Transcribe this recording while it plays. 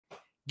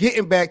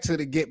getting back to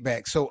the get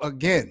back. So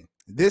again,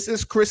 this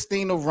is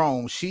Christina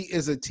Rome. She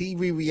is a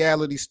TV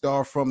reality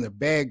star from the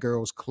Bad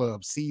Girls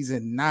Club,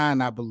 season 9,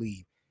 I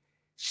believe.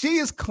 She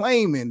is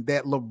claiming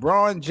that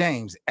LeBron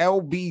James,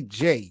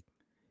 LBJ,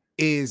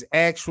 is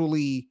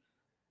actually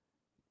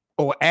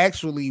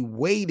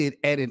waited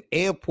at an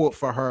airport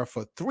for her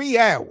for 3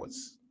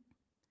 hours.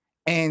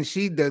 And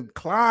she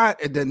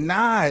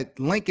denied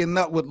linking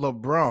up with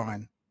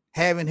LeBron,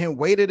 having him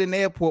wait at an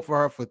airport for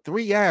her for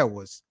 3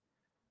 hours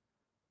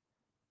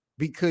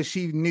because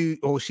she knew,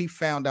 or she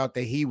found out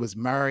that he was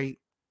married.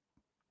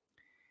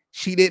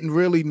 She didn't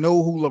really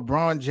know who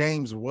LeBron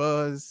James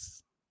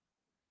was.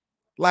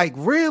 Like,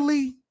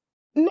 really?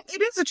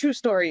 It is a true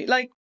story.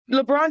 Like,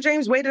 LeBron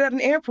James waited at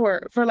an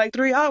airport for like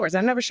 3 hours. I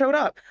never showed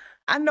up.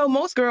 I know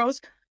most girls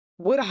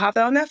would have hopped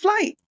on that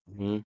flight.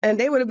 And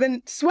they would have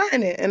been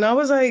sweating it. And I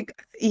was like,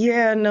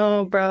 yeah,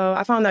 no, bro.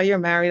 I found out you're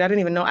married. I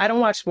didn't even know. I don't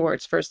watch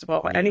sports, first of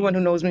all. Anyone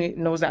who knows me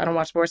knows that I don't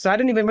watch sports. So I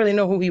didn't even really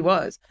know who he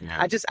was.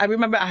 Yeah. I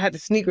remember I had the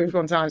sneakers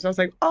one time. So I was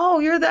like, oh,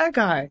 you're that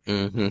guy.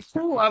 Ooh,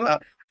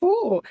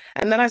 ooh.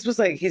 And then I was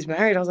like, he's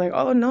married. I was like,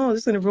 oh, no, this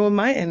is going to ruin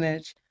my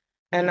image.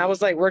 And I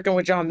was like working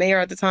with John Mayer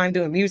at the time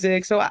doing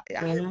music. So I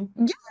have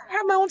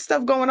my own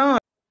stuff going on.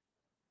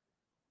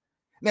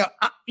 Now,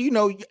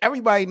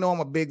 everybody know I'm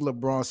a big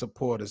LeBron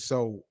supporter.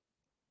 So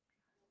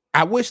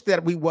I wish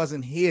that we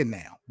wasn't here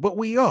now, but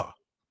we are.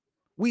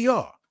 We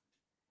are.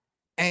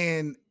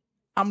 And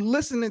I'm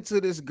listening to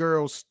this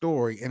girl's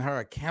story and her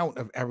account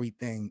of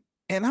everything.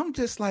 And I'm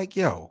just like,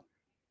 yo,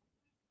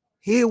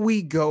 here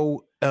we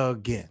go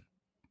again.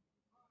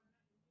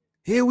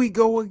 Here we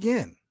go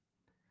again.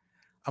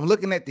 I'm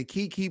looking at the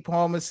Keke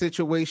Palmer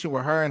situation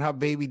with her and her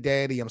baby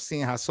daddy. I'm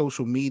seeing how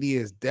social media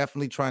is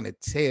definitely trying to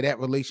tear that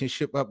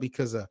relationship up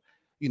because of,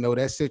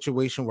 that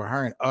situation with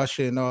her and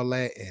Usher and all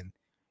that. And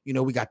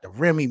we got the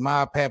Remy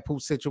Ma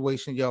Papoose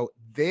situation. Yo,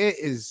 there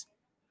is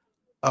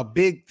a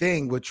big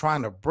thing with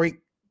trying to break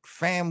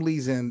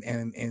families and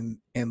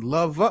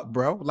love up,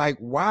 bro. Like,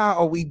 why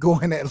are we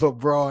going at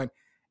LeBron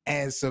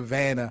and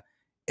Savannah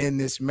in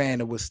this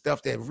manner with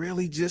stuff that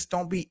really just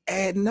don't be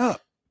adding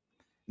up?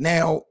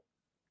 Now,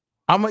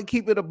 I'm going to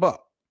keep it a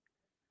buck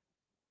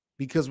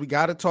because we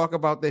got to talk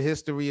about the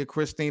history of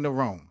Christina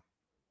Rome.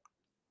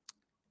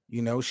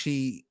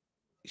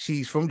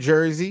 She's from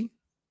Jersey.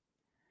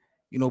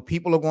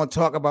 People are going to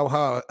talk about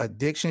her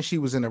addiction. She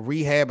was in a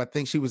rehab. I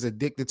think she was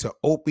addicted to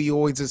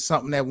opioids or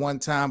something at one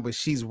time, but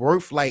she's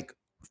worth like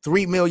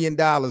 $3 million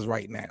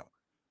right now.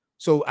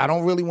 So I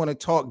don't really want to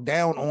talk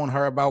down on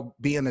her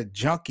about being a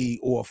junkie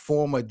or a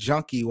former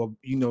junkie or,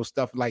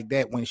 stuff like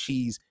that when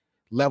she's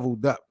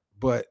leveled up.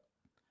 But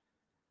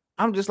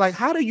I'm just like,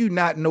 how do you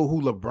not know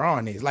who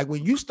LeBron is? Like,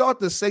 when you start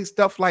to say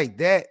stuff like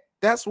that,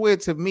 that's where,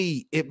 to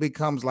me, it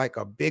becomes like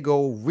a big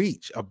old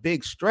reach, a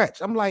big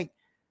stretch. I'm like,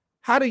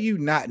 how do you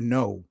not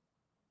know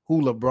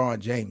who LeBron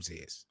James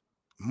is?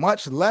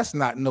 Much less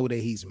not know that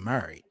he's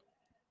married.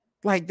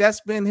 Like, that's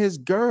been his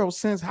girl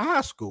since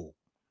high school.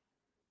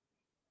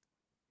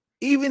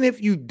 Even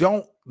if you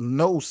don't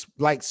know,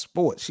 like,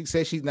 sports. She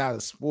says she's not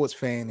a sports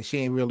fan and she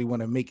ain't really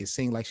want to make it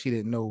seem like she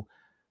didn't know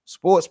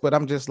sports. But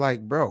I'm just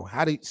like, bro,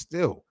 how do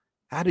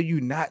you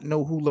not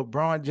know who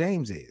LeBron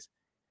James is?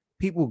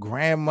 People,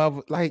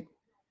 grandmother, like,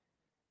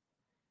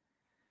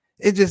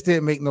 it just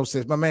didn't make no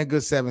sense. My man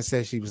Good Seven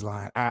said she was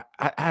lying.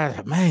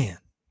 Man,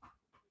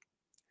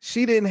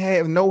 she didn't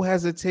have no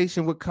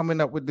hesitation with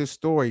coming up with this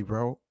story,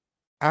 bro.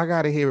 I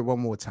gotta hear it one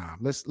more time.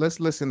 Let's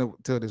listen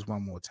to this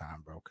one more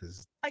time, bro.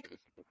 Because it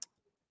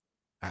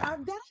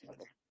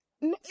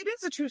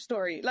is a true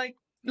story. Like,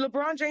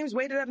 LeBron James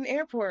waited at an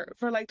airport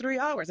for like 3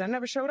 hours. I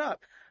never showed up.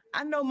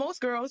 I know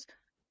most girls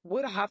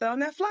would have hopped on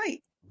that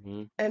flight.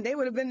 And they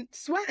would have been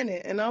sweating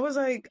it. And I was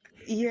like,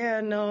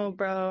 yeah, no,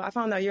 bro. I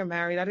found out you're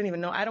married. I didn't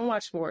even know. I don't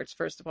watch sports,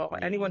 first of all.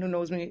 Anyone who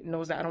knows me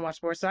knows that I don't watch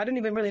sports. So I didn't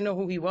even really know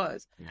who he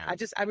was. Yeah.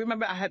 I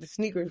remember I had the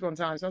sneakers one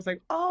time. So I was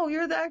like, oh,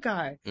 you're that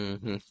guy.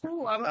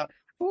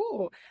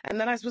 Ooh, And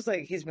then I was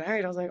like, he's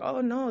married. I was like,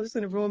 oh, no, this is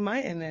going to ruin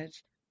my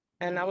image.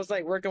 And I was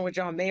like working with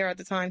John Mayer at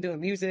the time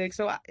doing music.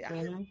 So I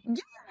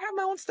have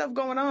my own stuff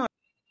going on.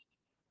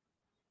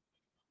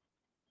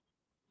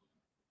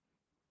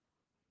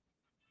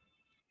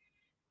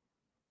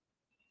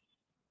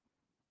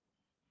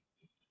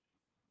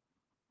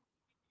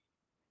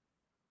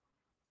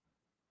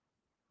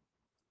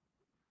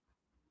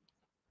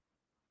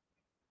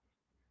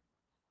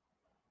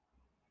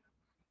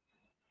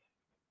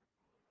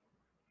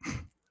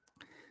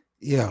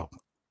 Yo,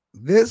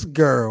 this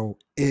girl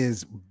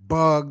is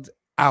bugged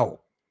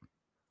out.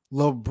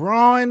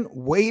 LeBron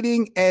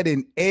waiting at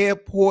an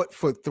airport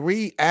for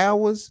 3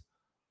 hours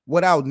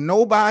without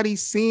nobody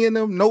seeing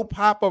him, no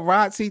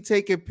paparazzi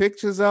taking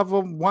pictures of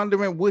him,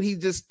 wondering what he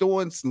just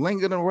doing,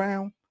 lingering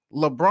around.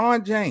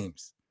 LeBron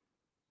James.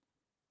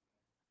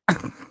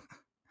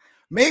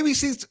 Maybe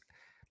she's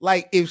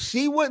like, if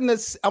she wouldn't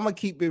have, I'm going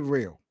to keep it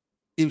real.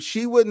 If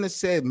she wouldn't have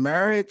said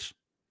marriage,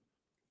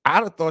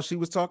 I'd have thought she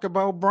was talking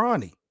about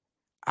Bronny.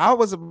 I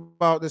was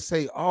about to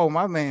say, oh,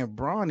 my man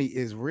Bronny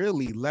is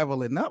really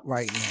leveling up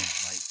right now.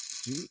 Like,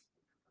 gee.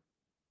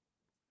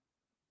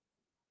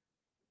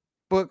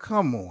 But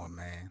come on,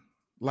 man.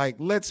 Like,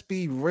 let's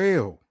be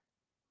real.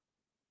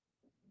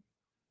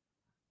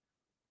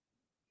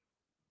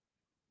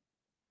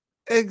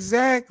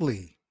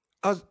 Exactly.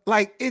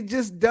 Like, it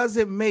just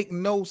doesn't make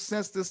no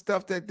sense, the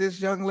stuff that this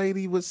young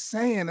lady was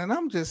saying. And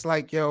I'm just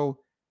like, yo,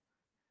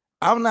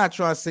 I'm not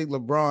trying to say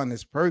LeBron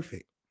is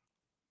perfect.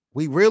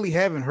 We really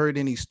haven't heard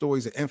any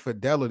stories of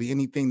infidelity,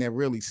 anything that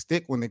really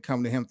stick when it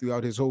come to him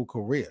throughout his whole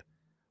career.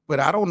 But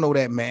I don't know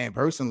that man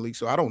personally,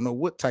 so I don't know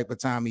what type of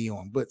time he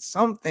on. But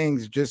some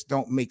things just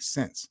don't make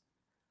sense.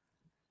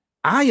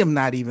 I am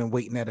not even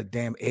waiting at a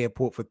damn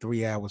airport for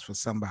 3 hours for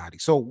somebody.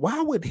 So why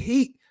would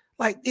he,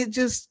 like, it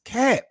just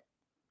cat?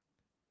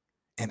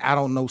 And I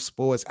don't know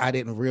sports. I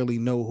didn't really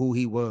know who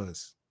he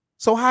was.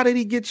 So how did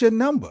he get your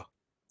number?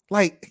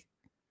 Like,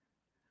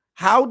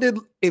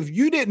 if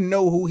you didn't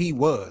know who he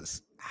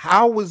was,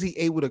 how was he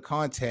able to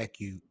contact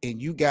you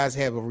and you guys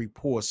have a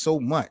rapport so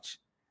much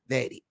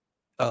that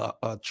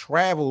a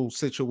travel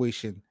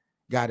situation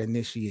got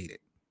initiated,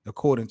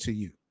 according to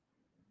you?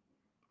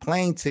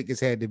 Plane tickets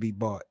had to be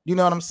bought. You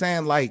know what I'm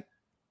saying? Like,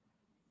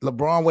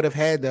 LeBron would have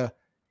had to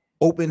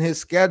open his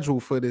schedule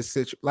for this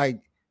situation.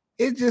 Like,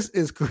 it just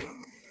is crazy.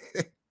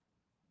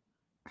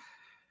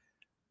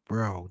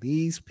 Bro,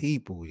 these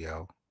people,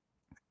 yo.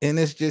 And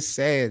it's just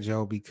sad,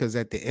 yo, because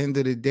at the end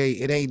of the day,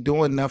 it ain't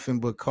doing nothing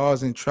but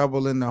causing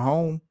trouble in the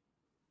home.